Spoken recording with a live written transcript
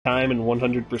time and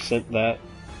 100% that.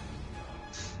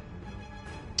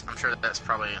 I'm sure that's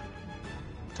probably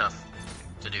tough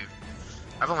to do.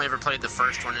 I've only ever played the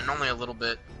first one, and only a little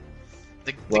bit.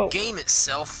 The game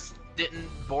itself didn't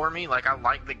bore me. Like, I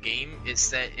liked the game. It's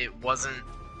that it wasn't...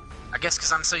 I guess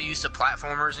because I'm so used to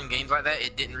platformers and games like that,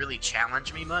 it didn't really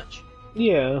challenge me much.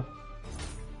 Yeah.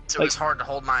 So it was hard to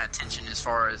hold my attention as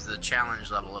far as the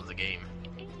challenge level of the game.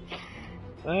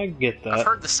 I get that. I've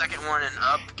heard the second one and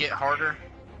Up get harder,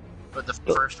 but the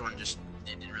first one just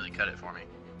didn't really cut it for me.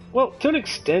 Well, to an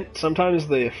extent, sometimes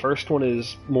the first one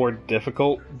is more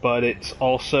difficult, but it's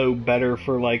also better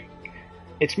for, like...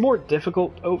 It's more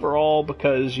difficult overall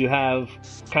because you have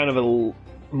kind of a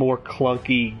more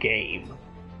clunky game.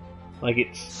 Like,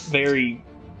 it's very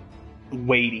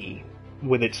weighty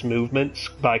with its movements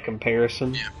by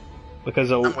comparison. Yeah.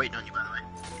 Because I'm waiting on you, by the way.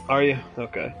 Are you?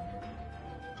 Okay.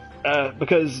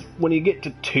 Because when you get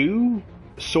to 2,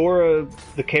 Sora,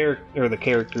 the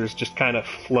characters just kind of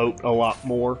float a lot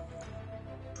more.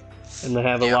 And they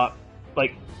have a lot,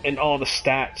 like, and all the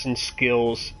stats and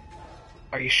skills.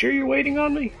 Are you sure you're waiting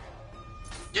on me?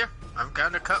 Yeah, I've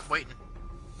got a cup waiting.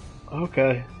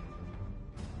 Okay.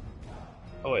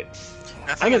 Oh wait,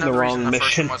 I think I'm in the another wrong reason the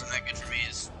mission. first one wasn't that good for me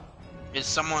is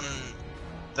someone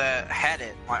that had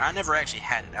it. Like, I never actually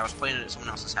had it. I was playing it at someone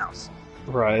else's house.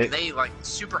 Right. And they, like,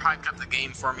 super hyped up the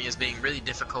game for me as being really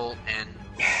difficult and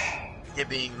it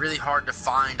being really hard to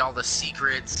find all the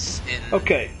secrets. And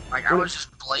Okay. Like, I was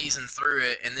just blazing through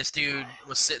it, and this dude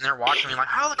was sitting there watching me like,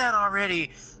 how did that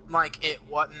already? Like, it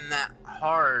wasn't that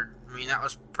hard. I mean, that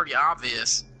was pretty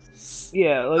obvious.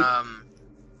 Yeah, like...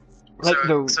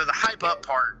 So the hype up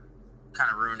part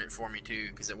kind of ruined it for me, too,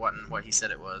 because it wasn't what he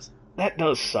said it was. That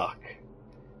does suck.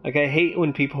 Like, I hate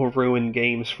when people ruin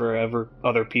games for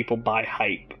other people by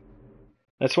hype.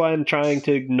 That's why I'm trying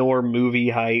to ignore movie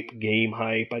hype, game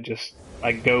hype.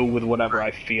 I go with whatever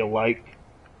I feel like.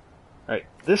 Alright,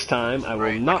 this time I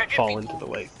will not fall into the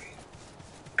lake.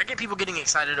 I get people getting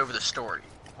excited over the story.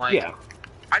 Like, yeah.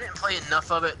 I didn't play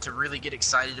enough of it to really get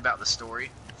excited about the story.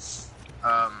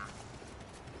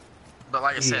 But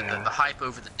like I said, the hype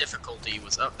over the difficulty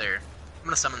was up there. I'm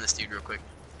gonna summon this dude real quick.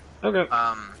 Okay.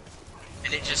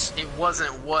 And it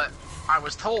wasn't what I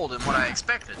was told and what I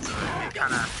expected, so it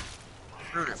kind of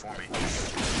ruined it for me.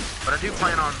 But I do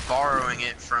plan on borrowing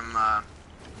it from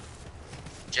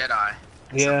Jedi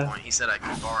at some point. He said I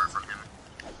could borrow it from him.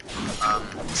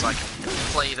 So I can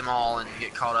play them all and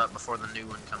get caught up before the new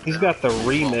one comes out. He's got the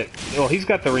remix. Well, he's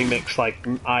got the remix like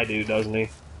I do, doesn't he?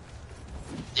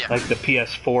 Yeah. Like the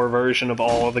PS4 version of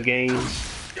all of the games.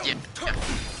 Yeah.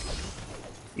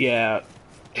 Yeah.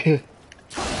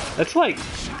 That's like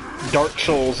Dark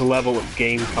Souls level of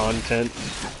game content.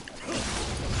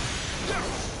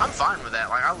 I'm fine with that.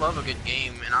 Like, I love a good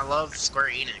game, and I love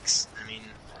Square Enix. I mean,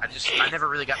 I never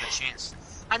really got the chance.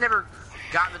 I never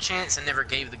got the chance and never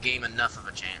gave the game enough of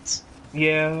a chance.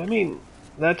 Yeah, I mean,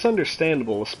 that's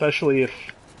understandable, especially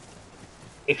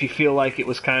if you feel like it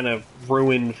was kind of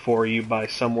ruined for you by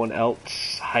someone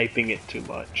else hyping it too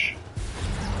much.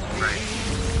 Right.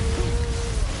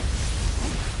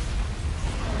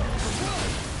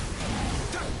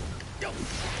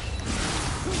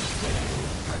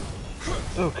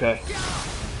 Okay.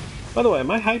 By the way,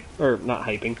 am I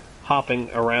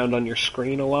hopping around on your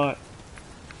screen a lot?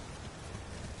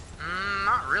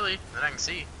 Not really, that I can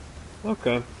see.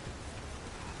 Okay.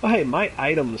 Oh, hey, my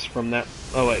items from that...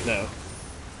 Oh, wait, no.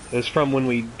 It was from when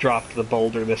we dropped the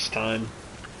boulder this time.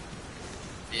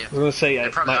 Yeah. I was gonna say...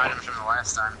 They're probably items from the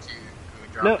last time, too, when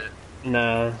we dropped it.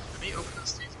 Nah. Let me open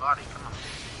this dude's body, come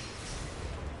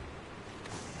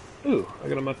on. Ooh, I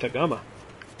got a Matagama.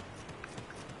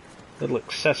 Little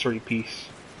accessory piece.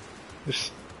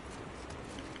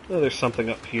 There's something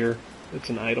up here. It's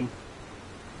an item.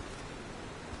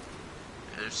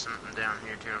 There's something down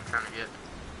here too I'm trying to get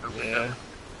opened Yeah. up.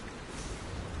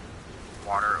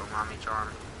 Water umami charm.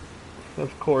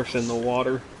 Of course, in the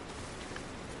water.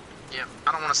 Yep.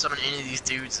 I don't want to summon any of these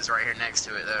dudes that's right here next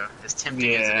to it though. As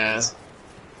tempting as it is.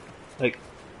 Like,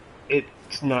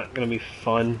 it's not gonna be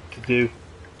fun to do.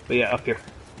 But yeah, up here.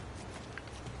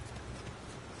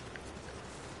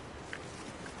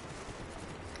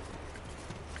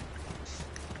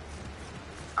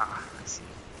 I see.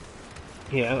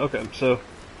 Yeah, okay, so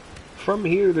from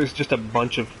here there's just a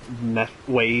bunch of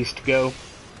ways to go.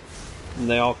 And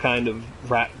they all kind of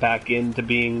wrap back into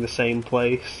being the same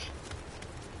place.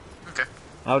 Okay.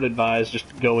 I would advise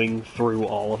just going through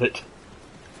all of it.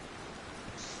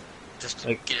 Just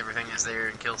to get everything that's there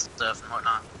and kill stuff and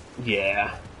whatnot.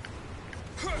 Yeah.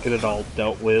 Get it all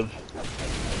dealt with.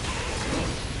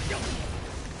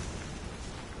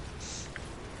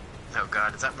 Oh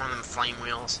god, is that one of them flame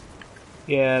wheels?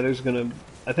 Yeah,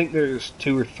 I think there's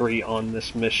 2 or 3 on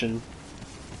this mission.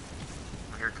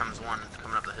 Well, here comes one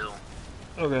coming up the hill.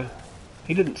 Okay.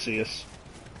 He didn't see us.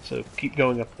 So keep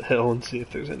going up the hill and see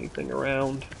if there's anything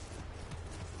around.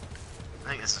 I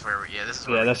think this is where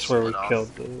Yeah, that's where we off.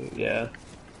 killed the... Yeah.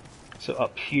 So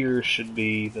up here should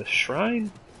be the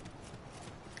shrine?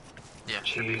 Yeah,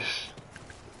 Jeez.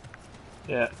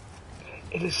 Yeah.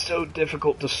 It is so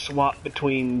difficult to swap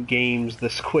between games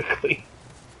this quickly.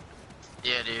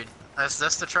 Yeah, dude.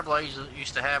 That's the trouble I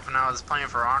used to have when I was playing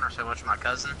for Honor so much with my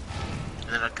cousin. And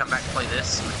then I'd come back to play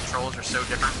this, and the controls are so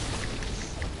different.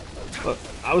 Look,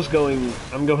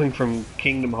 I'm going from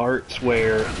Kingdom Hearts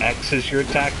where X is your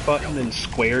attack button and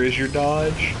square is your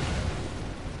dodge.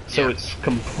 So Yeah. it's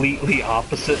completely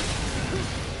opposite.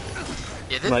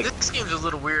 Yeah, this game's a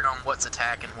little weird on what's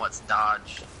attack and what's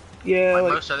dodge. Yeah,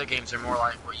 like most other games are more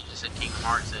like what you just said Kingdom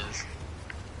Hearts is.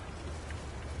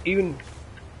 Even,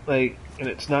 and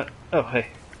it's not... Oh, hey.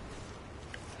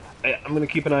 I'm gonna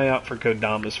keep an eye out for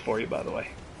Kodamas for you, by the way.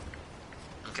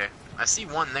 Okay. I see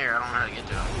one there, I don't know how to get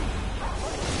to him.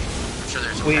 I'm sure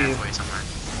there's a pathway somewhere.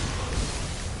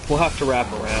 We'll have to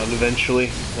wrap around eventually,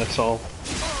 that's all.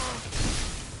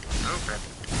 Okay.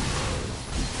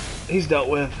 He's dealt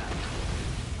with.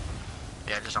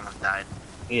 Yeah, I just almost died.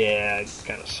 Yeah, I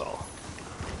kinda saw.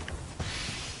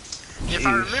 If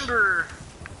I remember,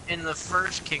 in the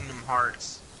first Kingdom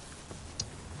Hearts,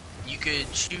 you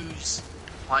could choose,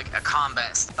 like, a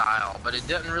combat style, but it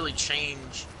doesn't really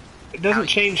change... It doesn't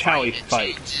change how he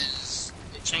fights.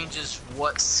 It changes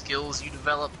what skills you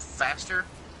develop faster.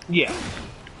 Yeah.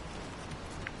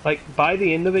 Like, by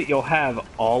the end of it, you'll have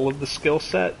all of the skill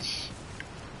sets.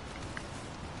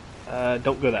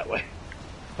 Don't go that way.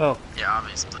 Well... Yeah,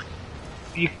 obviously.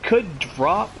 You could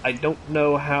drop. I don't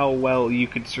know how well you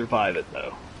could survive it,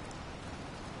 though.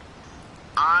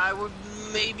 I would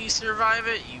maybe survive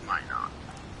it. You might not.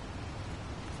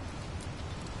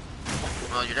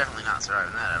 Well, you're definitely not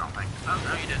surviving that, I don't think. Oh,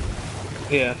 no, you didn't.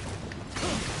 Yeah.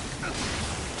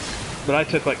 But I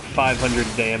took like 500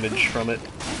 damage from it.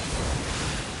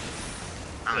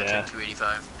 I'm gonna take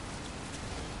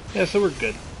 285. Yeah, so we're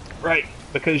good. Right,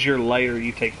 because you're lighter,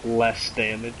 you take less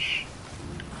damage.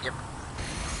 Yep.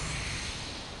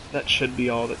 That should be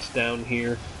all that's down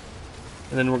here.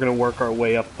 And then we're going to work our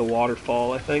way up the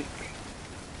waterfall, I think.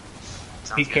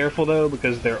 Sounds Be good. careful, though,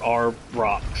 because there are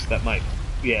rocks that might...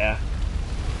 Yeah.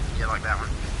 Yeah, like that one.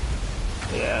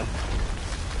 Yeah.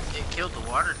 It killed the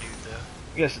water dude, though.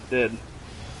 Yes, it did.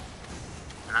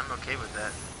 And I'm okay with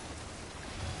that.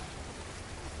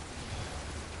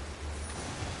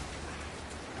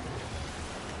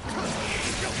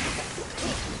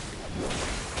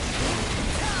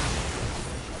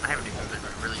 I haven't even been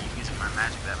really using my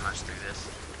magic that much through this.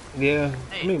 Yeah,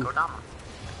 Hey, I mean, Kodama.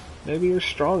 maybe you're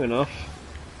strong enough.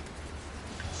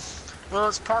 Well,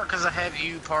 it's part because I have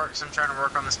you, part because I'm trying to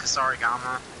work on this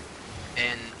Kasarigama.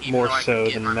 And even More though I so can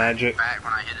get than my magic. back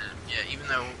when I hit it, yeah, even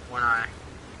though when I...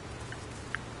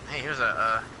 Hey, here's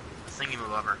a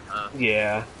thingy-mabobber,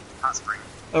 Yeah. hot spring.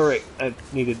 Alright, I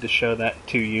needed to show that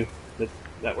to you.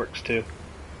 That works too.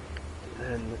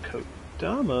 And the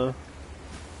Kodama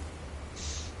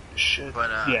should...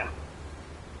 But, yeah. Even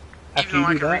After though you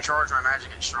I do can that, recharge my magic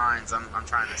at shrines, I'm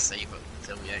trying to save it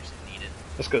until we actually need it.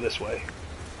 let's go this way.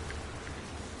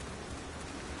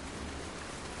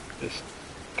 Just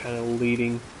kind of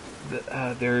leading.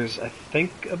 There's, I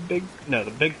think,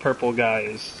 the big purple guy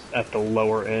is at the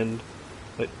lower end.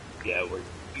 But, yeah,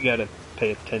 you gotta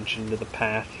pay attention to the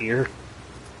path here.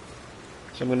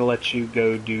 So I'm gonna let you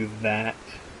go do that.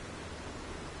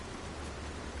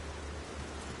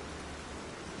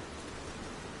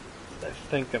 I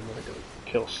think I'm gonna go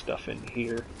kill stuff in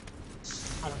here.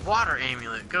 A water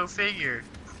amulet, go figure.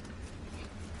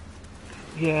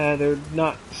 Yeah, they're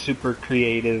not super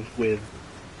creative with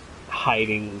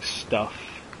hiding stuff.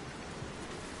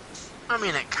 I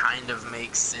mean, it kind of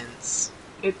makes sense.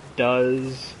 It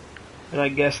does. And I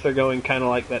guess they're going kind of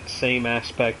like that same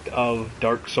aspect of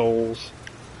Dark Souls.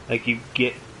 Like, you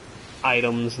get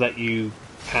items that you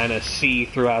kind of see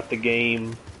throughout the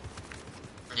game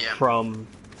Yeah. from...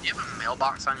 Do you have a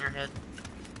mailbox on your head?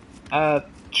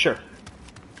 Sure.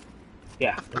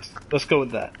 Yeah, let's go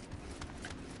with that.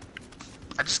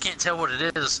 I just can't tell what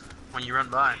it is when you run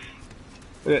by.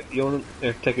 Okay, you want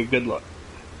to take a good look?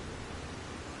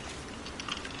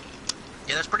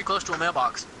 Yeah, that's pretty close to a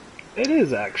mailbox. It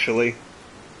is, actually.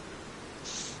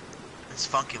 It's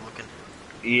funky looking.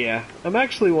 Yeah, I'm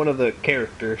actually one of the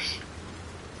characters.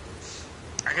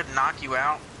 I could knock you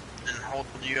out and hold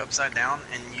you upside down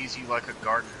and use you like a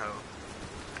garden hoe.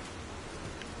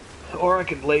 Or I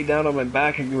could lay down on my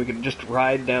back and we could just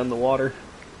ride down the water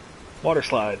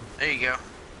slide. There you go.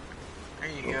 There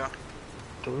you go.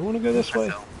 Do we want to go this way?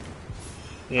 Fell.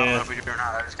 Yeah. I don't know if we do or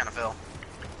not. I just kind of fell.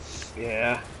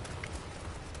 Yeah.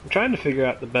 I'm trying to figure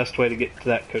out the best way to get to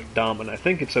that Kodama, and I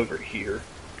think it's over here.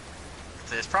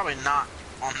 So it's probably not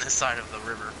on this side of the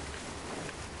river.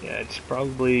 Yeah, it's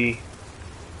probably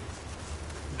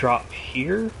drop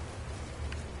here.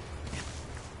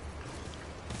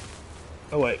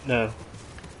 Oh wait, no.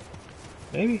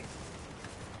 Maybe?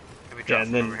 Maybe Yeah, drop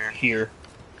and then over here. here.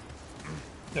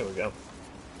 There we go.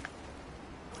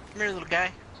 Come here, little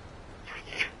guy.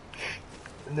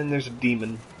 And then there's a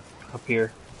demon up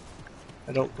here.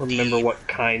 I don't remember what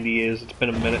kind he is. It's been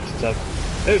a minute since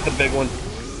I've... There's the big one.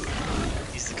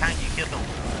 He's the kind you kill.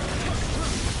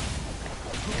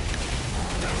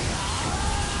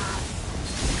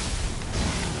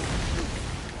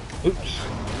 Oops.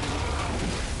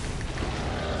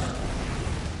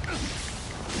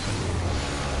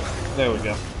 There we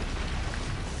go.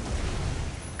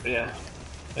 Yeah.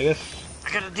 I guess...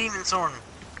 I got a demon sword.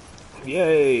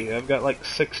 Yay! I've got like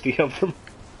 60 of them.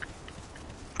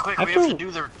 Quick, we have to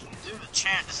do the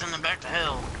chant to send them back to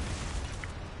hell.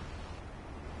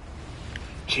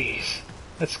 Jeez.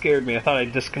 That scared me. I thought I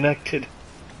disconnected.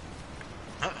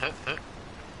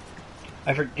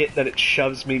 I forget that it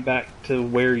shoves me back to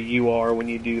where you are when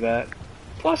you do that.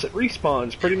 Plus, it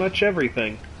respawns pretty much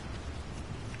everything.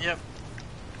 Yep.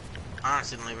 I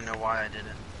honestly don't even know why I did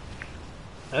it.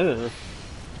 I don't know.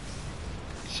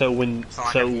 So when,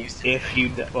 Like so if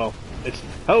you, well, it's,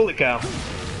 holy cow.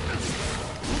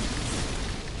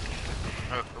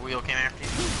 Oh, the wheel came after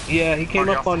you? Yeah, he came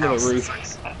up onto the roof.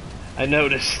 Nice. I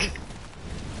noticed.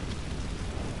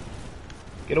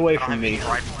 Get away from me.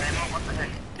 Rifle ammo? What the heck?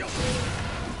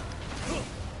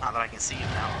 Not that I can see him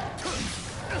now.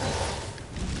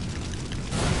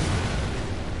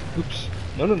 Oops.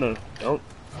 No, no, no.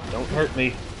 Don't hurt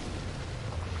me.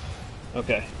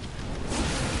 Okay.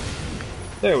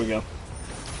 There we go.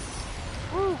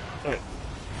 Alright.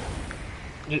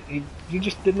 You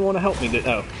just didn't want to help me, did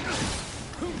oh.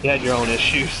 You had your own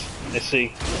issues. I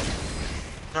see.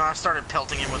 No, I started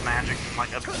pelting him with magic and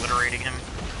like obliterating him.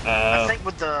 I think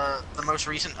with the most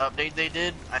recent update they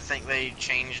did, I think they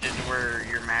changed it to where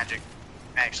your magic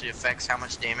actually affects how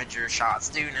much damage your shots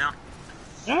do now.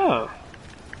 Oh.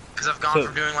 Because I've gone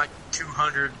from doing like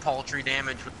 200 paltry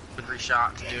damage with every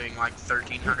shot to doing like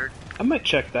 1300. I might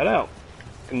check that out,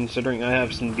 considering I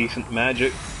have some decent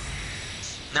magic.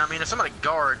 Now, I mean, if somebody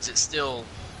guards, it's still...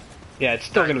 Yeah, it's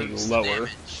still going to be lower.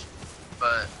 Damage,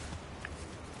 but...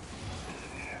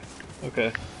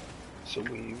 Okay. So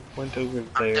we went over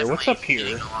there. What's up here?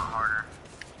 A lot harder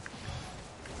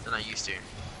than I used to.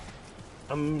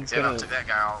 I'm See, I gonna... took that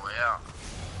guy all the way out.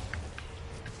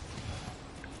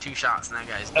 2 shots and that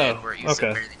guy's dead where he used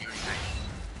to barely do anything.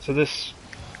 So this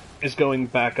is going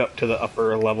back up to the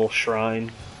upper level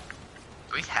shrine.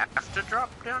 Do we have to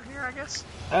drop down here, I guess?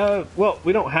 Well,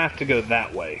 we don't have to go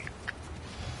that way.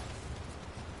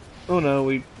 Oh no,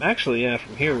 we... Actually, yeah,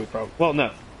 from here we probably... Well,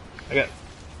 no. I got...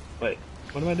 Wait,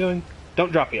 what am I doing?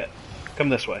 Don't drop yet. Come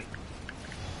this way.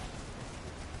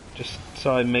 Just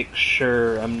so I make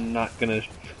sure I'm not gonna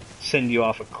send you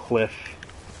off a cliff.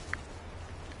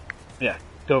 Yeah,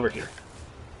 go over here.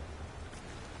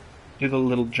 Do the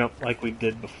little jump like we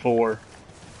did before.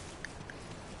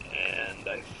 And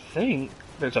I think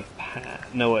there's a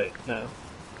path. No, wait, no.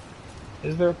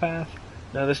 Is there a path?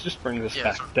 No, this just brings us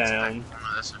back down.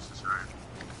 That's just the shrine.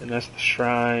 And that's the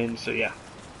shrine, so yeah.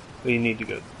 We need to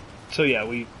go. So yeah,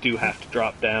 we do have to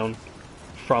drop down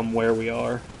from where we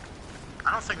are.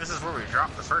 I don't think this is where we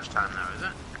dropped the first time, though,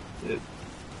 is it?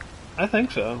 I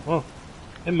think so. Well,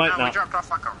 it might not. We dropped off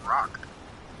like a rock.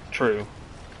 True.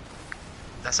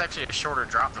 That's actually a shorter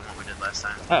drop than what we did last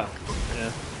time. Oh,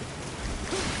 yeah.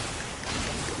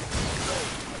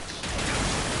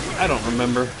 I don't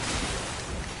remember.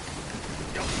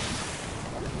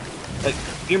 Like,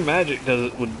 your magic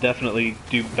would definitely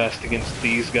do best against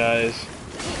these guys.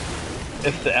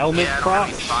 If the element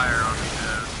procs... fire on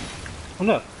it, well,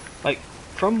 no. Like,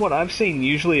 from what I've seen,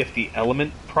 usually if the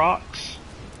element procs...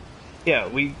 Yeah,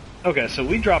 we... Okay, so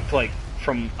we dropped, like,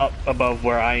 from up above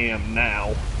where I am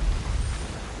now.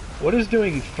 What is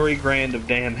doing 3 grand of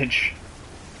damage?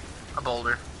 A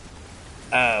boulder.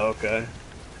 Oh, okay.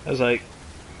 I was like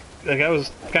I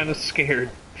was kind of scared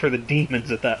for the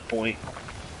demons at that point.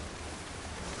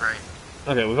 Right.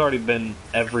 Okay, we've already been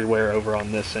everywhere over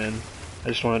on this end. I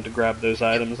just wanted to grab those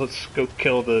items. Let's go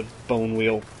kill the bone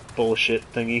wheel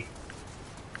bullshit thingy.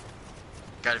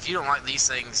 God, if you don't like these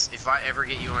things, if I ever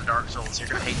get you on Dark Souls, you're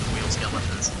gonna hate the wheel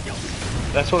skeletons.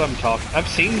 That's what I'm talking. I've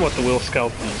seen what the wheel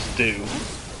skeletons do.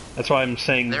 That's why I'm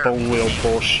saying They're bone wheel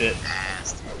bullshit.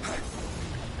 ass.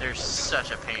 They're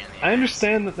such a pain in the ass. I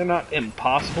understand that they're not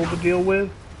impossible to deal with.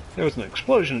 There was an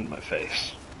explosion in my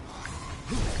face.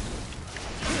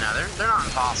 No, they're not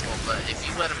impossible, but if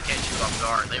you let them catch you off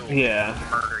guard, they will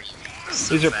murder you.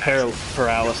 So These are fast.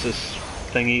 paralysis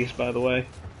thingies, by the way.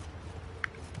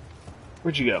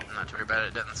 Where'd you go? I'm not too worried about it.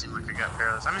 It doesn't seem like I got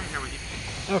paralyzed. I'm in here with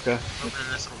you. Okay. Opening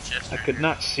this little chest. I could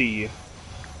not see you.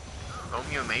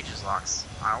 Romeo Mage's locks.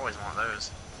 I always want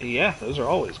those. Yeah, those are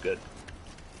always good.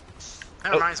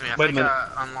 That reminds me, I think I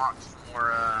unlocked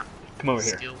more Come over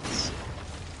here. skills.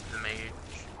 The mage.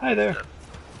 Hi there.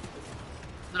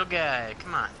 Little guy,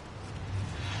 come on.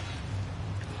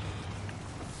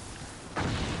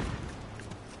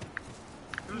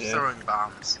 Who's throwing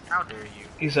bombs? How dare you?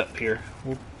 He's up here.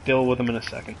 We'll deal with him in a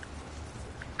second.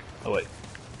 Oh wait.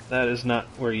 That is not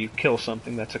where you kill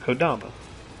something, that's a Kodama.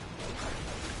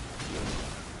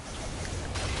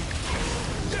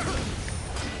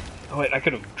 Oh wait, I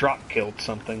could have drop killed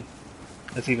something.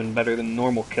 That's even better than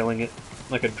normal killing it.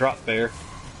 Like a drop bear.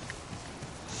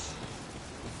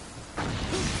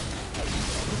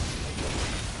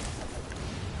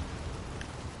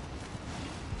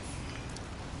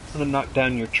 I'm gonna knock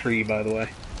down your tree, by the way.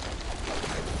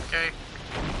 Okay.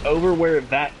 Over where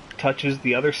that touches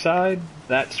the other side,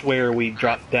 that's where we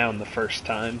dropped down the first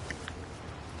time.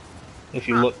 If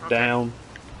you look down,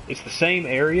 it's the same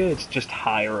area, it's just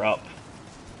higher up.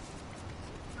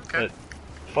 Okay. But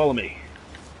follow me.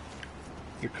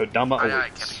 Your Kodama Aye,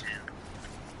 awaits. Captain.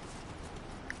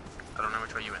 I don't know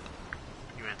which way you went.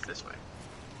 You went this way.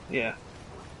 Yeah.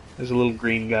 There's a little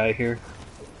green guy here.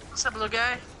 What's up, little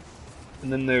guy?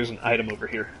 And then there's an item over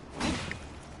here.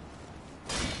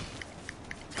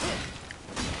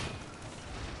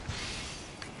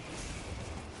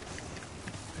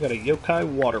 I got a yokai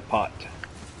water pot.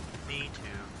 Me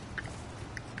too.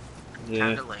 Yeah.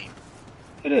 Kinda lame.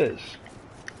 It is.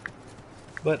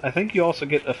 But I think you also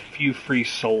get a few free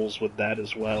souls with that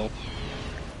as well.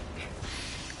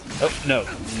 Oh, no.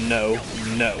 No.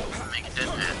 No. Make it dead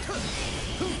man.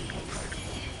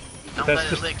 Don't That's let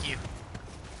just- it lick you.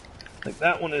 Like,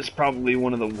 that one is probably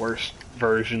one of the worst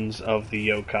versions of the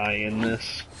yokai in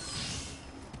this.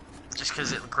 Just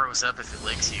because it grows up if it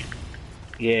licks you.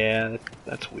 Yeah,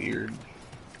 that's weird.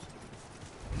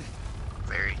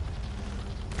 Very.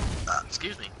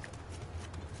 Excuse me.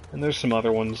 And there's some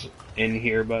other ones in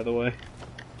here, by the way.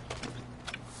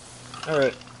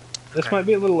 Alright. This Okay. might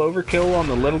be a little overkill on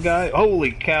the little guy.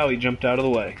 Holy cow, he jumped out of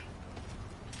the way.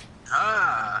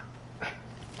 Ah!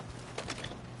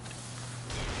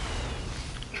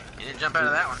 You didn't jump out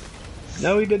of that one.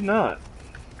 No, he did not.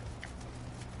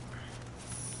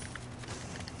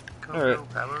 Alright. Go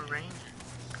Power Ranger.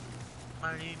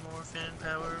 Mighty Morphin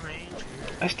Power Ranger.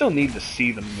 I still need to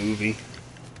see the movie.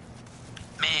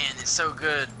 Man, it's so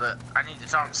good, but I need to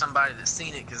talk to somebody that's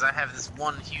seen it because I have this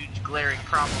one huge glaring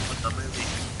problem with the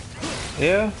movie.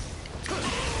 Yeah?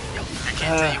 I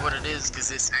can't tell you what it is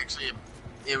because it's actually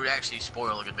it would actually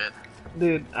spoil a good bit.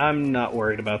 Dude, I'm not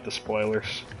worried about the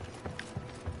spoilers.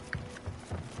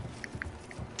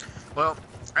 Well,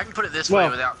 I can put it this way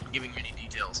without giving you any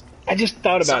details. I just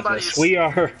thought about Somebody this.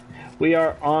 is- We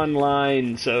are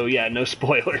online, so yeah, no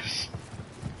spoilers.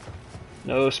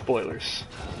 No spoilers.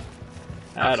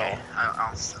 At all.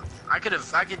 I could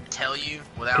tell you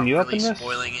without Can you really open this?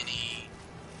 spoiling any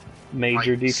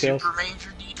Major details. super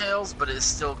major details, but it's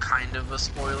still kind of a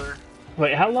spoiler.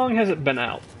 Wait, how long has it been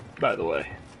out, by the way?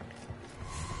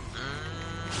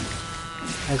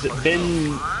 Has it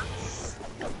been...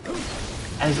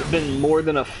 Has it been more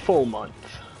than a full month?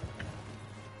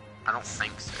 I don't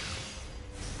think so.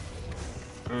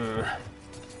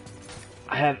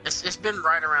 I have... It's been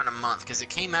right around a month because it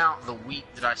came out the week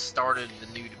that I started the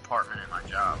new department in my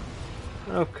job,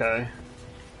 Okay.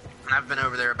 and I've been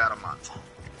over there about a month.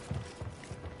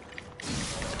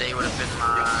 Today would have been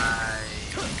my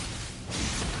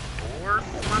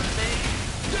fourth Monday.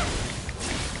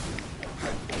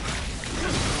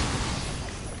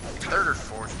 Third or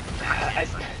fourth. At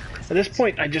this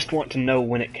point, I just want to know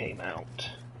when it came out.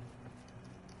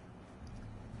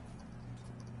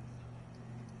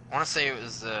 I want to say it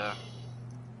was,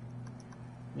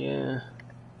 Yeah.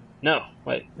 No,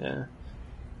 wait, yeah.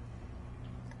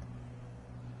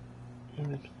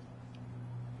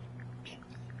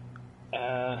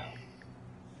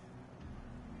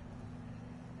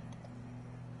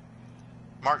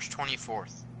 March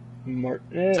 24th.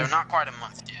 So not quite a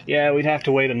month yet. Yeah, we'd have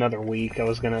to wait another week. I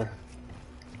was gonna...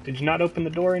 Did you not open the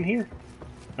door in here?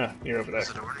 Oh, you're over there. Is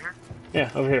it over here? Yeah,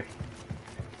 over here.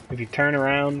 If you turn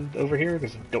around over here,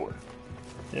 there's a door.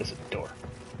 There's a door.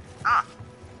 Ah!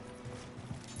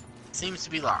 Seems to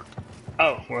be locked.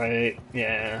 Oh, right.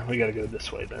 Yeah, we gotta go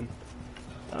this way then.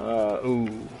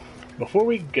 Ooh. Before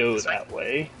we go that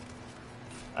way,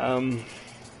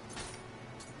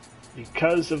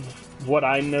 because of what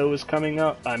I know is coming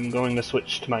up, I'm going to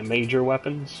switch to my major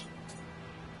weapons.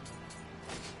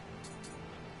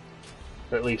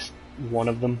 Or at least one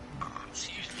of them.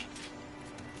 Excuse me.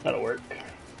 That'll work.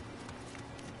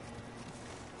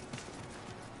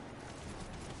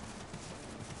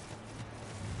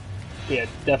 Yeah,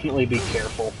 definitely be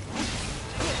careful.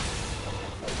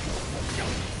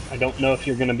 I don't know if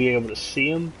you're going to be able to see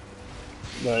him,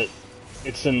 but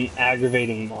it's an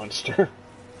aggravating monster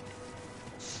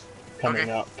coming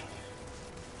up.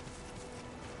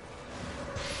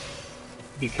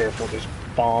 Be careful, there's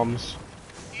bombs.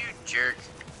 You jerk.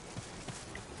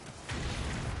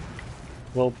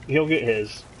 Well, he'll get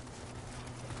his.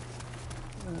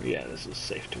 Yeah, this is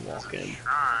safe to walk in.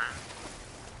 Shrine.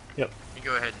 Yep. You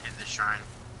go ahead and hit the shrine.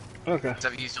 Okay. Because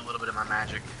I've used a little bit of my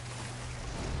magic.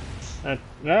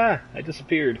 I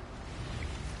disappeared.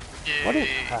 Yay.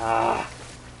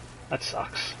 That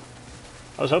sucks.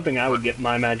 I was hoping I would get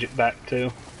my magic back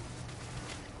too.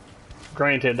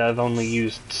 Granted, I've only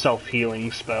used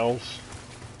self-healing spells.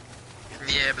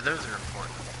 Yeah, but those are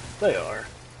important. They are.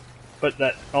 But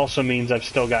that also means I've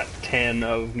still got 10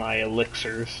 of my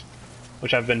elixirs,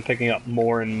 which I've been picking up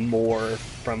more and more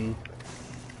from...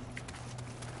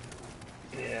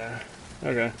 Yeah.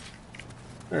 Okay.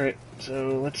 Alright,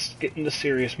 so let's get into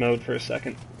serious mode for a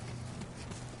second.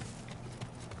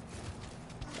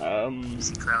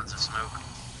 See clouds of smoke.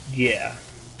 Yeah.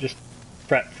 Just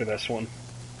prep for this one.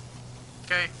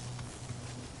 Okay.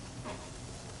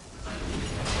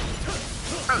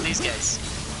 Oh, these guys.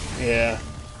 Yeah.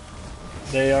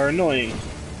 They are annoying.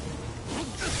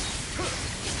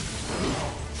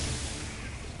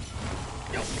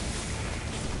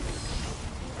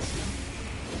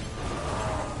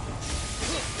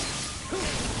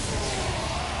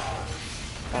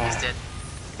 He's dead.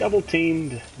 Double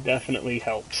teamed definitely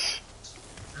helps.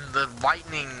 The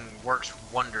lightning works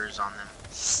wonders on them.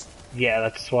 Yeah,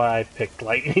 that's why I picked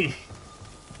lightning.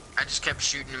 I just kept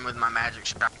shooting him with my magic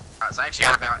shots. I actually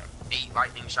had about 8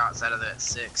 lightning shots out of that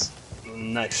 6.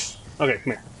 Nice. Okay,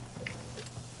 come here.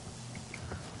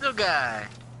 Little guy.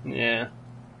 Yeah.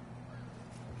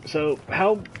 So,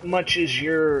 how much is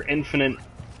your infinite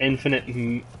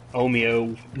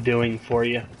Omeo doing for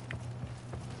you?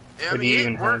 I Or do you mean,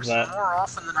 even it have works that? more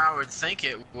often than I would think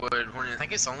it would. When I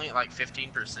think it's only at like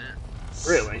 15%.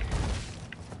 Really?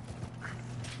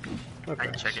 I Okay.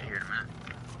 can check it here in a minute.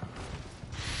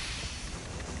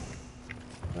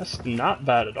 That's not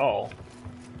bad at all.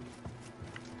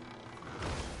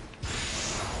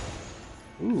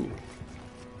 Ooh,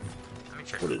 Let me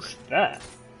check. what real is quick. that?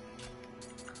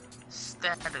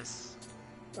 Status?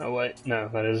 Oh wait, no,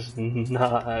 that is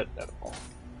not at all.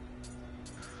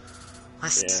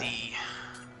 Let's Yeah. see.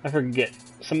 I forget.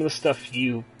 Some of the stuff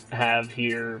you have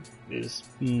here is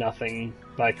nothing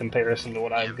by comparison to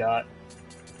what I've got.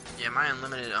 Yeah, my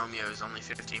unlimited Omeo is only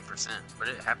 15%, but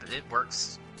it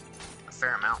works a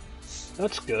fair amount.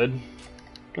 That's good.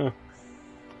 Huh.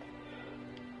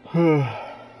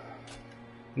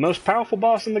 The most powerful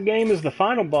boss in the game is the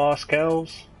final boss,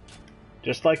 Kells.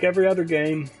 Just like every other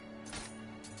game.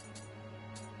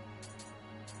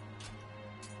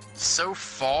 So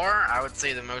far, I would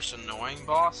say the most annoying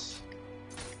boss.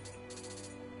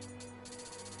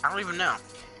 I don't even know.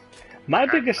 My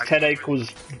Like, biggest I can't headache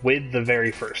was with the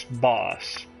very first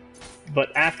boss.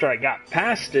 But after I got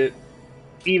past it,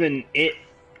 even it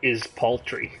is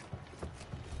paltry.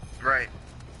 Right.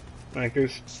 Like,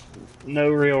 there's no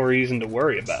real reason to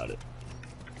worry about it.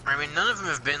 I mean, none of them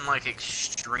have been like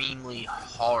extremely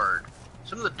hard.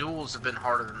 Some of the duels have been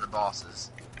harder than the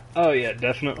bosses. Oh yeah,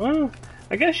 definitely. Well,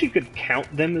 I guess you could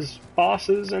count them as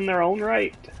bosses in their own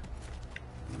right.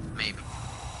 Maybe.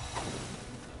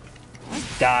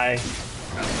 Die.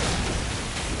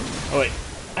 Oh wait,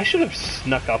 I should have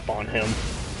snuck up on him.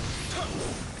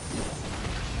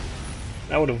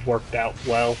 That would have worked out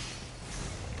well.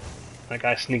 Like,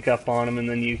 I sneak up on him and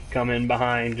then you come in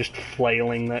behind just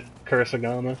flailing that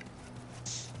Kursagama.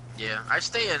 Yeah, I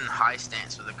stay in high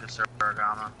stance with the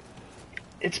Kusuragama.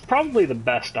 It's probably the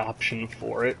best option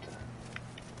for it.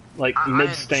 Like, I mid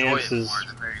enjoy stance it is... more at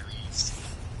the very least.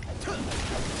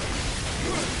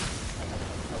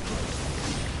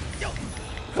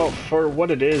 Well, for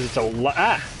what it is, it's a lot.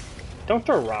 Ah! Don't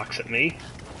throw rocks at me.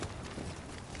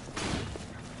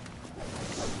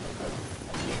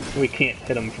 We can't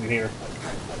hit him from here.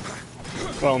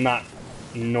 Well, not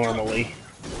normally.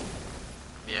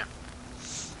 Yeah.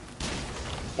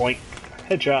 Point.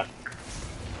 Headshot.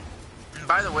 And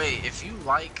by the way, if you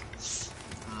like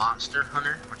Monster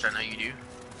Hunter, which I know you do,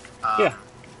 Yeah.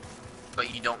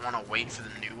 but you don't want to wait for the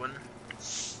new one,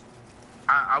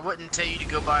 I wouldn't tell you to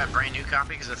go buy a brand new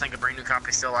copy, because I think a brand new copy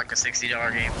is still like a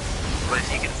 $60 game. But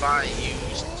if you can buy a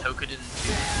used Token 2,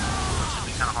 which would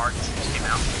be kind of hard because it just came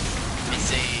out,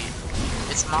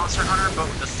 it's Monster Hunter, but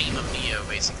with the theme of NIoh,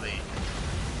 basically.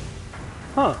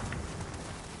 Huh.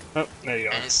 Oh, there you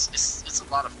are. And it's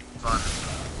a lot of fun.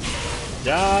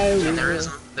 And there is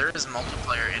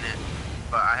multiplayer in it,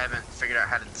 but I haven't figured out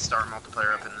how to start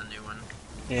multiplayer up in the new one.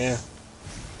 Yeah.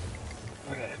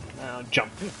 Okay, now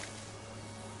jump.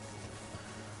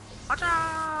 Watch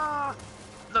out!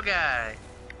 Little guy.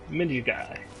 Mini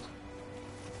guy.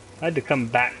 I had to come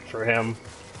back for him.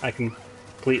 I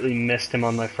completely missed him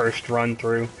on my first run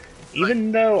through.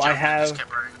 Even though I have...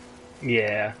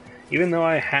 Yeah. Even though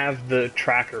I have the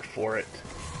tracker for it.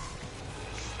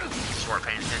 Just weren't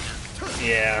paying attention.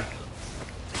 Yeah.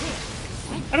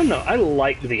 I don't know, I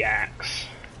like the axe.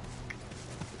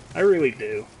 I really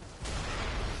do.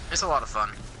 It's a lot of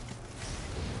fun.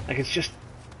 Like, it's just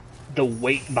the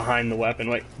weight behind the weapon.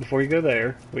 Wait, before you go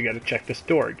there, we gotta check this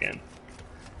door again.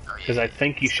 Because I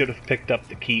think you should have picked up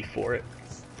the key for it.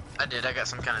 I did, I got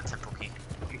some kind of temple key.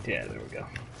 Yeah, there we go.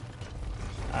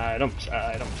 Items,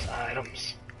 items,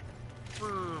 items.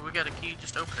 Ooh, we got a key,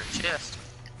 just open a chest.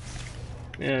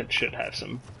 Yeah, it should have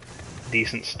some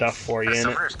decent stuff for you in it.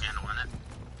 Summoner's candle in it.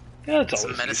 Yeah, it's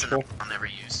always some medicine useful. I'll never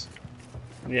use.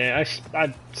 Yeah,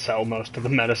 I sell most of the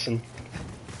medicine.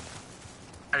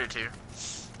 I do too.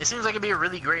 It seems like it'd be a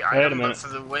really great Wait a item, but minute. for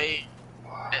the way,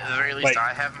 at the very least, Wait.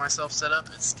 I have myself set up,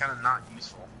 it's kind of not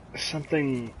useful.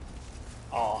 Something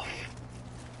off.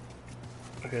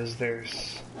 Because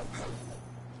there's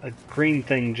a green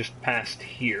thing just past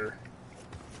here.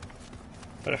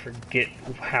 But I forget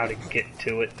how to get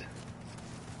to it.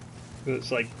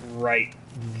 It's like right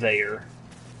there.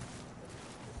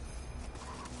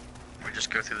 We just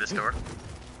go through this door.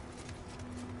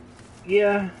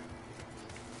 Yeah.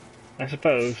 I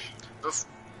suppose.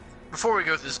 Before we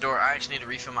go through this door, I actually need to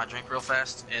refill my drink real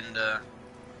fast, and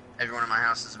everyone in my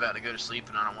house is about to go to sleep,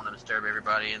 and I don't want to disturb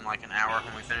everybody in like an hour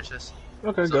when we finish this.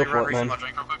 Okay, So go let me for it, refill man. my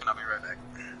drink real quick, and I'll be right back.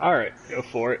 Alright, go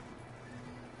for it.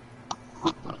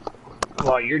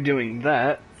 While you're doing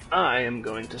that, I am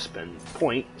going to spend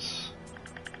points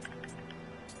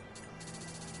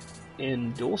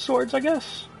in dual swords, I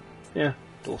guess? Yeah,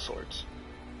 dual swords.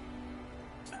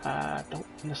 I don't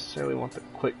necessarily want the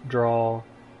quick draw.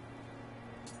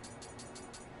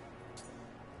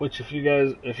 Which, if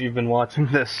you've been watching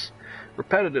this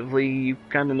repetitively, you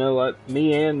kind of know what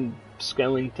me and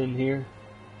Skellington here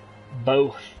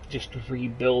both just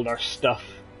rebuild our stuff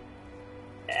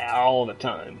all the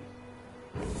time.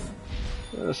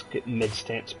 Let's get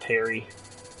mid-stance parry.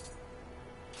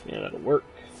 Yeah, that'll work.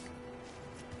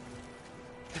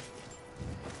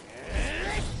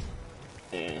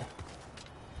 Yeah.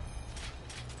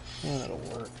 Yeah, that'll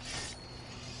work.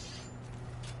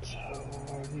 So,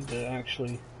 I need to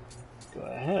actually go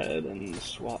ahead and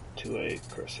swap to a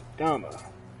Kursagama.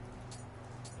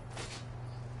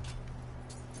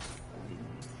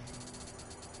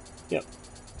 Yep,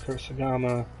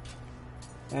 Kursagama.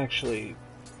 Actually,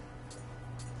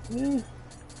 yeah,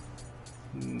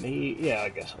 I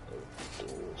guess I'll go with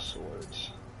dual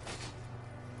swords.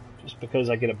 Just because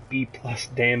I get a B+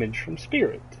 damage from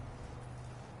Spirit.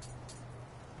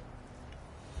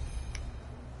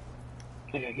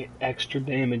 Like I get extra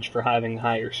damage for having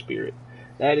higher Spirit.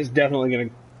 That is definitely going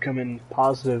to come in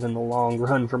positive in the long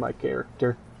run for my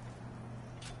character.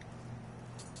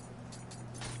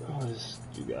 What is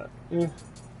you got?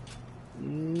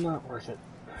 Not worth it.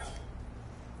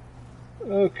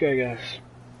 Okay, guys.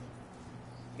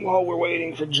 While we're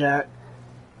waiting for Jack.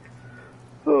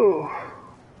 Oh.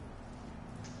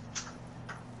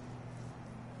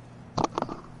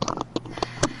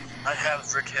 I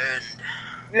have returned.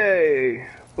 Yay.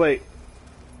 Wait.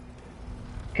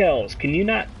 Kels, can you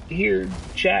not hear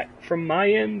Jack from my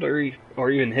end or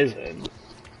even his end?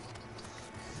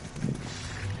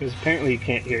 Because apparently you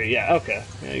can't hear it. Yeah, okay.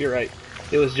 Yeah, you're right.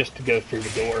 It was just to go through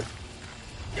the door.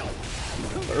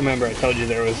 But remember, I told you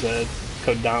there was a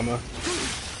Kodama.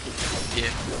 Yeah.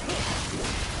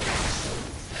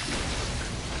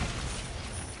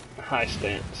 High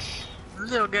stance.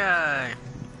 Little guy.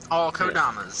 All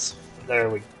Kodamas. There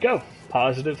we go.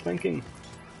 Positive thinking.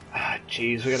 Ah,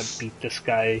 jeez, we gotta beat this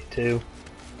guy too.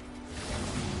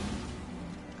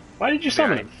 Why did you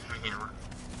summon him?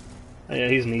 Oh, yeah,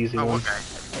 he's an easy one. Okay.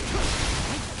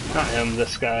 Not him,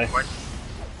 this guy. What?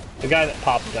 The guy that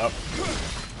popped up.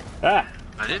 Ah!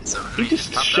 I did so. He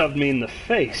just shoved me in the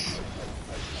face.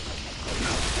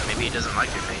 Maybe he doesn't like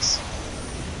your face.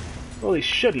 Well, he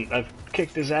shouldn't. I've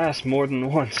kicked his ass more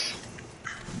than once.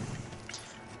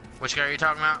 Which guy are you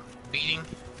talking about? Beating?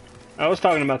 I was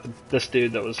talking about this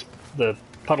dude that was the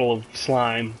puddle of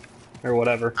slime, or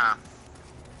whatever. Ah.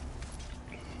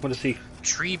 What is he?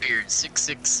 Treebeard,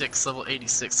 666, level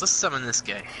 86. Let's summon this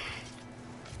guy.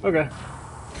 Okay.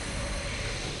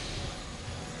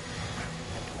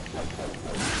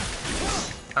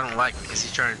 I don't like him because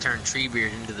he's trying to turn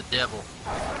Treebeard into the devil.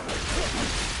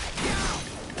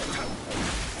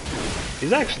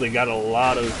 He's actually got a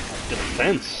lot of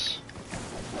defense.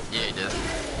 Yeah, he does.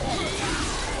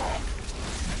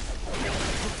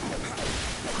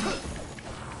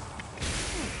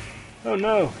 Oh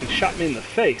no, he shot me in the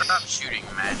face. Stop shooting,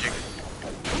 magic.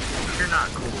 You're not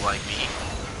cool like me.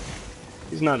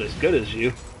 He's not as good as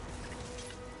you.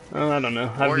 Oh, I don't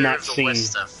know. I've Warrior not of the seen...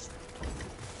 West stuff.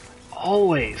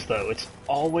 Always, though. It's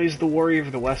always the Warrior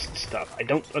of the West stuff. I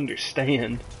don't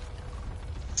understand.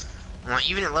 Well,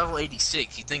 even at level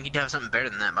 86, you'd think he'd have something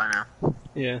better than that by now.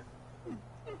 Yeah.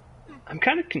 I'm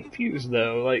kind of confused,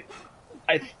 though. Like,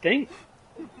 I think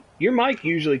your mic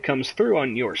usually comes through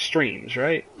on your streams,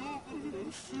 right?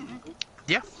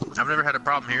 Yeah, I've never had a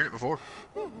problem hearing it before.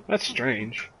 That's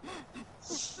strange.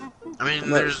 I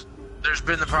mean, there's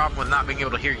been the problem with not being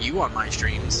able to hear you on my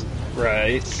streams.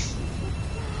 Right.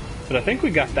 But I think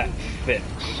we got that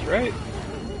fixed, right?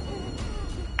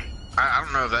 I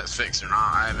don't know if that's fixed or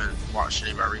not. I haven't watched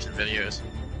any of our recent videos.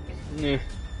 Yeah.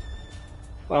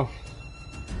 Well,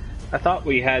 I thought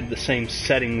we had the same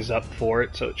settings up for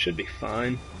it, so it should be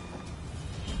fine.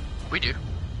 We do.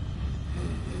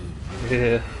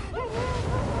 Yeah.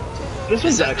 This Is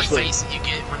one's that actually... the face that you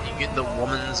get when you get the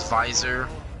woman's visor?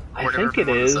 I think it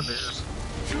is.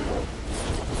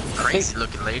 Crazy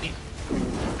looking lady.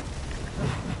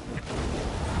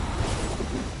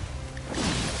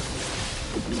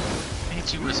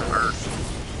 Hit you with some earth.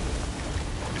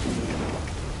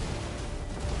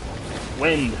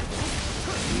 Wind.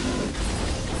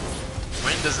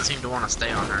 Wind doesn't seem to want to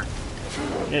stay on her.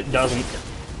 It doesn't.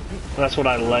 That's what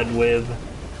I led with.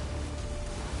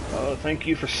 Oh, thank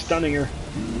you for stunning her.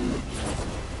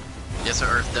 Yes,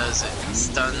 what earth does. It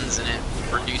stuns and it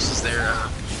reduces their,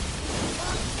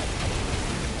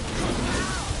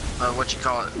 what you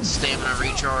call it, stamina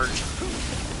recharge.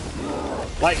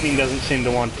 Lightning doesn't seem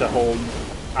to want to hold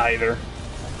either.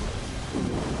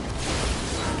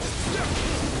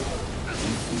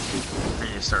 I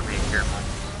need to start being careful.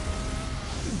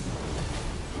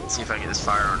 Let's see if I get this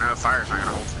fire on. No, fire's not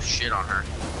gonna hold for shit on her.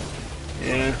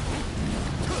 Yeah.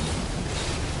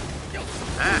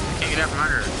 Ah, can't get out from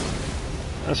under her.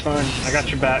 That's fine. I got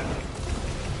your back.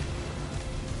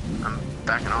 I'm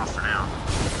backing off for now.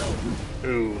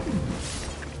 Ooh.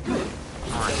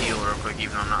 I want to heal real quick,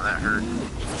 even though I'm not that hurt.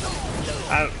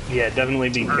 Yeah, definitely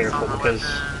be careful because...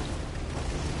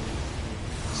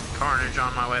 Some carnage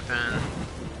on my weapon.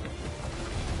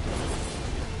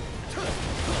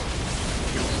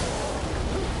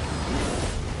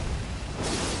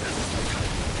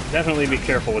 Definitely be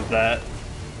careful with that.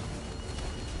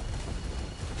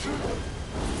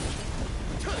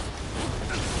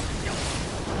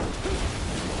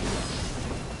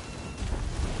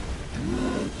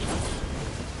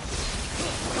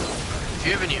 If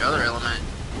you have any other element,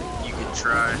 you can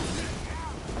try.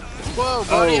 Whoa,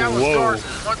 buddy, I was Garden.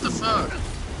 What the fuck?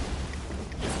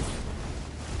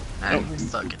 That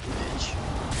fucking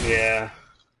bitch. Yeah.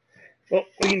 Well,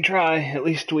 we can try. At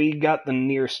least we got the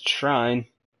nearest shrine.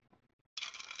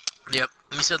 Yep.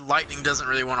 You said lightning doesn't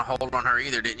really want to hold on her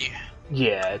either, didn't you?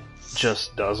 Yeah, it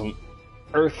just doesn't.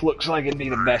 Earth looks like it'd be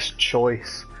the best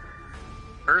choice.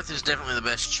 Earth is definitely the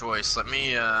best choice. Let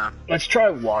me, Let's try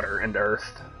water and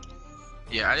earth.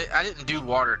 Yeah, I didn't do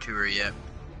water to her yet.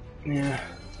 Yeah.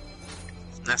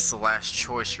 That's the last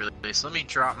choice, really. So let me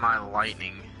drop my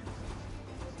lightning.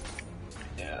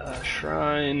 Yeah,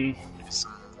 shrine. Get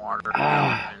some water in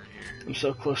Ah, here. I'm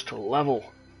so close to a level.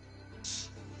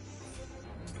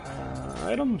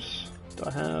 Items? Do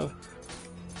I have?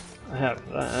 I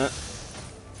have that.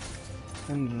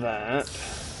 And that.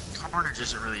 Carnage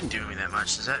doesn't really do me that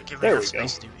much. Does that give me There enough we go.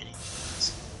 space to do anything?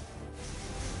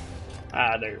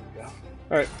 Ah, there we go.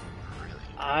 Alright. Really?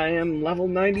 I am level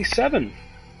 97.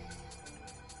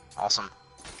 Awesome.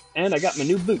 And I got my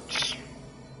new boots.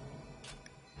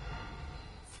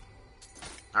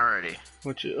 Alrighty.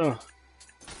 Which is,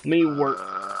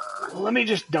 let me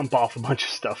just dump off a bunch of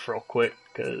stuff real quick,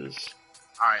 because...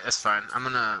 Alright, that's fine.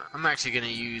 I'm actually gonna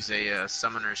use a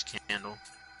summoner's candle.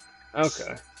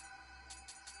 Okay.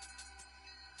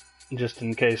 just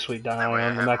in case we die That way I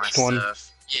on the have my next one.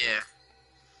 stuff. Yeah.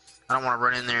 I don't want to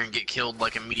run in there and get killed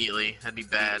like immediately. That'd be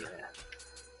bad.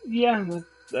 Yeah,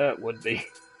 that would be.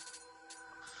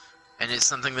 And it's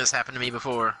something that's happened to me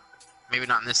before. Maybe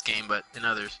not in this game, but in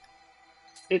others.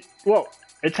 Well,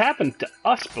 it's happened to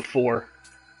us before.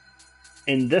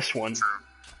 In this one,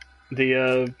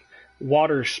 the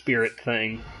water spirit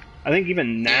thing. I think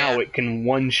even now it can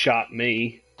one-shot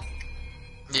me.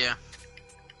 Yeah.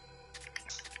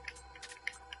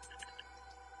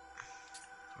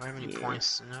 Do I have any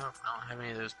points? No, I don't have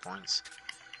any of those points.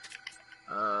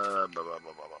 Alright.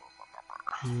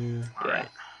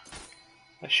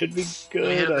 I should be We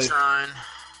hit good. up the shrine.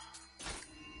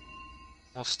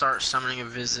 We'll start summoning a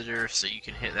visitor so you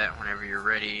can hit that whenever you're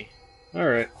ready.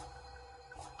 Alright.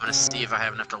 I'm gonna see if I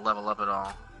have enough to level up at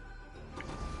all.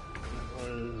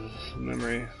 Was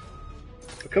memory.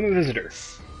 Become a visitor.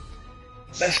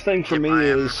 Best thing for Yep, me I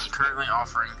am is currently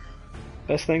offering.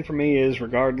 best thing for me is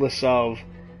regardless of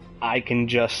I can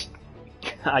just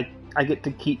I get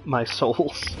to keep my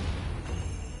souls.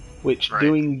 Which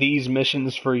doing these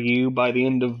missions for you by the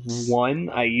end of one,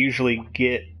 I usually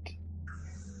get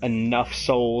enough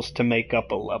souls to make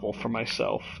up a level for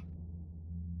myself.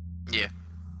 Yeah.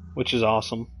 Which is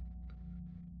awesome.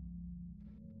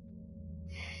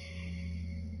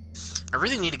 I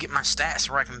really need to get my stats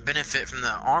where I can benefit from the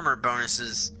armor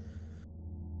bonuses.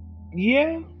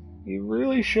 Yeah, you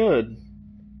really should.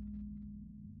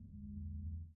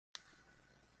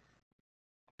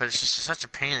 But it's just such a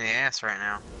pain in the ass right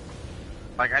now.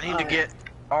 Like, I need to get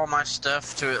all my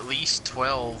stuff to at least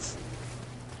 12.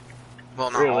 Well,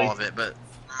 not all of it, but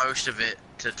most of it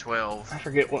to 12. I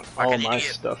forget what all my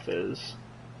stuff is.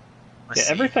 Yeah,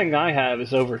 everything I have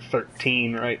is over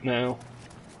 13 right now.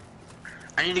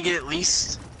 I need to get at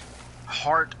least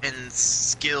heart and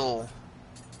skill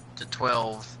to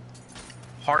 12.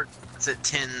 Heart's at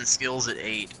 10, skill's at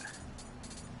 8.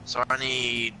 So I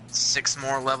need 6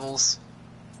 more levels.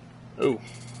 Ooh.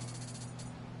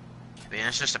 Man,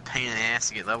 it's just a pain in the ass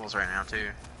to get levels right now, too.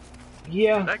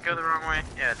 Yeah. Did that go the wrong way?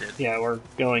 Yeah, it did. Yeah, we're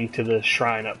going to the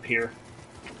shrine up here.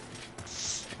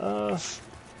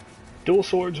 Dual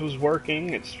swords was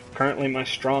working. It's currently my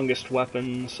strongest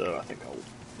weapon, so I think I'll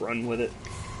run with it.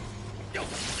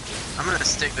 I'm gonna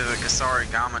stick to the Kasari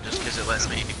Gamma just because it lets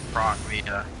me proc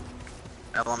the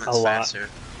elements faster.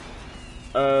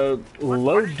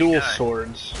 Low dual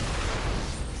swords.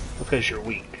 Because you're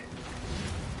weak.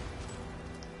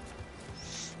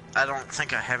 I don't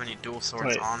think I have any dual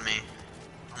swords on me.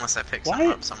 Unless I pick some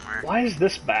up somewhere. Why is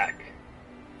this back?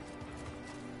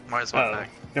 Why is what back?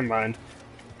 Never mind.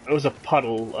 It was a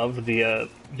puddle of the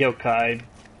yokai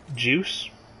juice.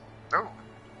 Oh.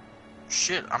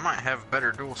 Shit, I might have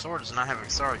better dual swords than I have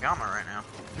Kasari Gamma right now.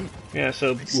 Yeah,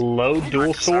 so low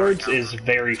dual swords is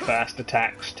very fast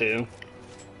attacks too.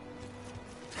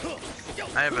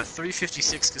 I have a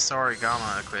 356 Kasari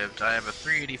Gamma equipped. I have a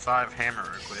 385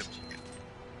 hammer equipped.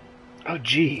 Oh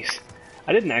jeez.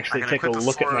 I didn't actually take a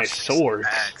look at my swords.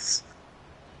 Axe.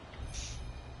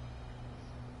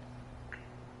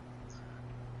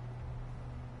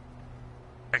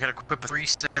 I can equip a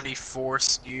 374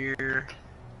 spear.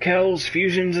 Kel's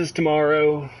fusions is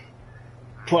tomorrow,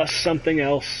 plus something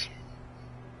else.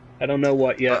 I don't know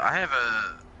what yet. I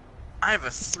have a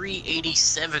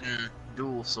 387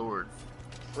 dual sword.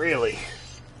 Really?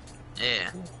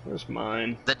 Yeah. Where's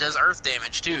mine? That does earth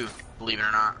damage too, believe it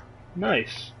or not.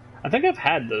 Nice. I think I've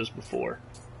had those before.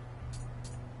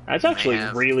 That's actually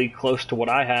really close to what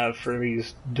I have for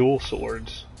these dual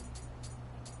swords.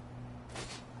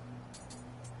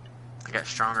 I got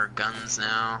stronger guns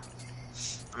now.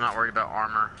 I'm not worried about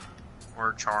armor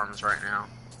or charms right now.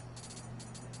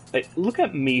 Hey, look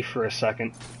at me for a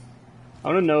second. I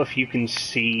want to know if you can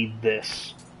see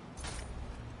this.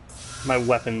 My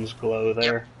weapons glow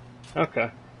there. Yep.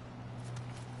 Okay.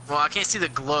 Well, I can't see the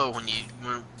glow when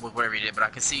whatever you did, but I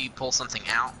can see you pull something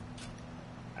out.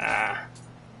 Ah.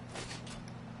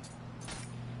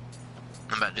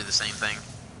 I'm about to do the same thing.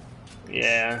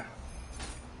 Yeah.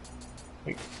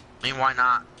 I mean, why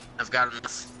not? I've got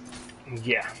enough.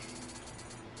 Yeah.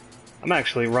 I'm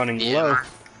actually running low.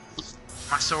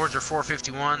 My swords are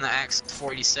 451, the axe is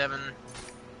 487.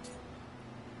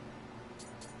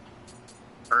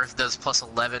 Earth does plus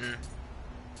 11.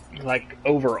 Like,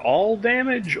 overall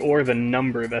damage, or the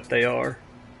number that they are?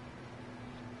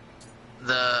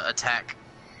 The attack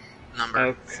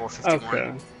number, 451.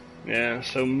 Okay. Yeah,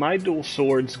 so my dual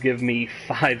swords give me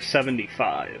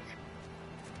 575.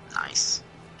 Nice.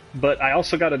 But I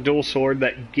also got a dual sword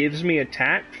that gives me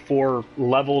attack for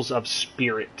levels of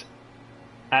spirit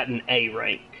at an A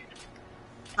rank.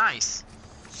 Nice.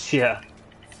 Yeah.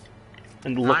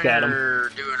 And look at them. Mine are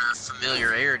doing a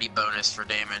familiarity bonus for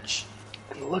damage.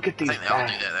 And look at I these. think they all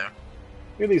do that though.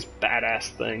 Look at these badass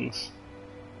things.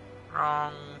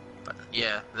 Wrong. But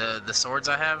yeah, the swords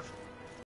I have.